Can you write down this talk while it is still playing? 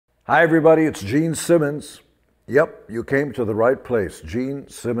Hi everybody, it's Gene Simmons. Yep, you came to the right place,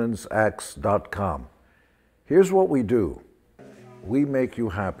 GeneSimmonsActs.com. Here's what we do. We make you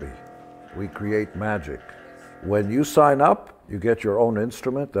happy. We create magic. When you sign up, you get your own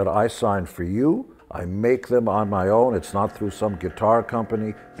instrument that I sign for you. I make them on my own. It's not through some guitar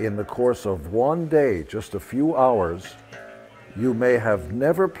company. In the course of one day, just a few hours, you may have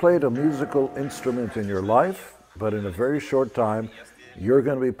never played a musical instrument in your life, but in a very short time, you're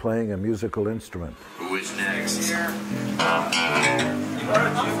going to be playing a musical instrument. Who is next?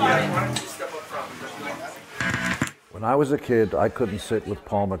 When I was a kid, I couldn't sit with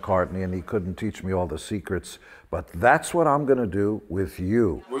Paul McCartney and he couldn't teach me all the secrets, but that's what I'm going to do with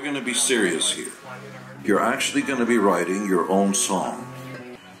you. We're going to be serious here. You're actually going to be writing your own song.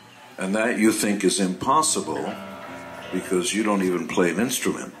 And that you think is impossible because you don't even play an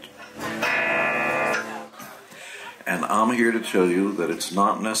instrument. And I'm here to tell you that it's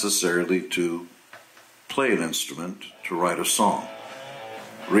not necessarily to play an instrument to write a song.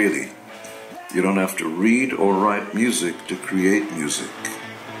 Really. You don't have to read or write music to create music.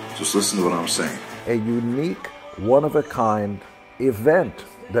 Just listen to what I'm saying. A unique, one-of-a-kind event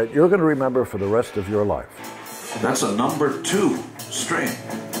that you're going to remember for the rest of your life. That's a number 2 string.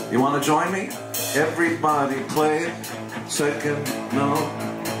 You want to join me? Everybody play. Second note.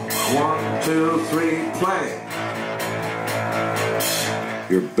 1, 2, 3, play.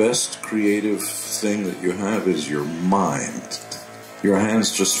 Your best creative thing that you have is your mind. Your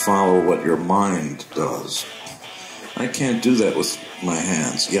hands just follow what your mind does. I can't do that with my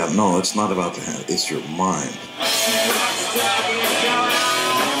hands. Yeah, no, it's not about the hand. It's your mind.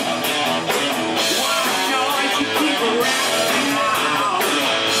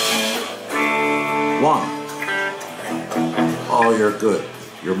 One. Oh, you're good.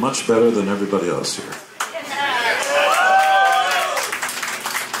 You're much better than everybody else here.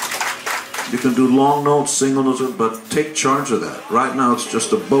 You can do long notes, single notes, but take charge of that. Right now it's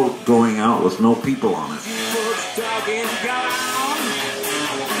just a boat going out with no people on it.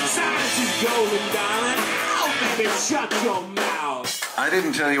 I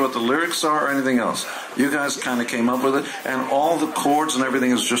didn't tell you what the lyrics are or anything else. You guys kind of came up with it, and all the chords and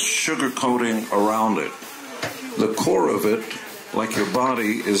everything is just sugarcoating around it. The core of it, like your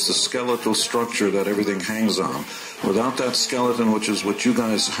body, is the skeletal structure that everything hangs on. Without that skeleton, which is what you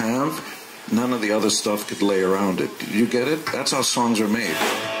guys have, none of the other stuff could lay around it. Did you get it? That's how songs are made.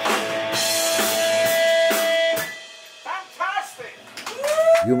 Fantastic!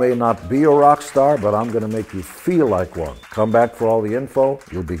 You may not be a rock star, but I'm going to make you feel like one. Come back for all the info.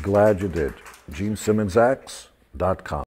 You'll be glad you did. GeneSimmonsActs.com.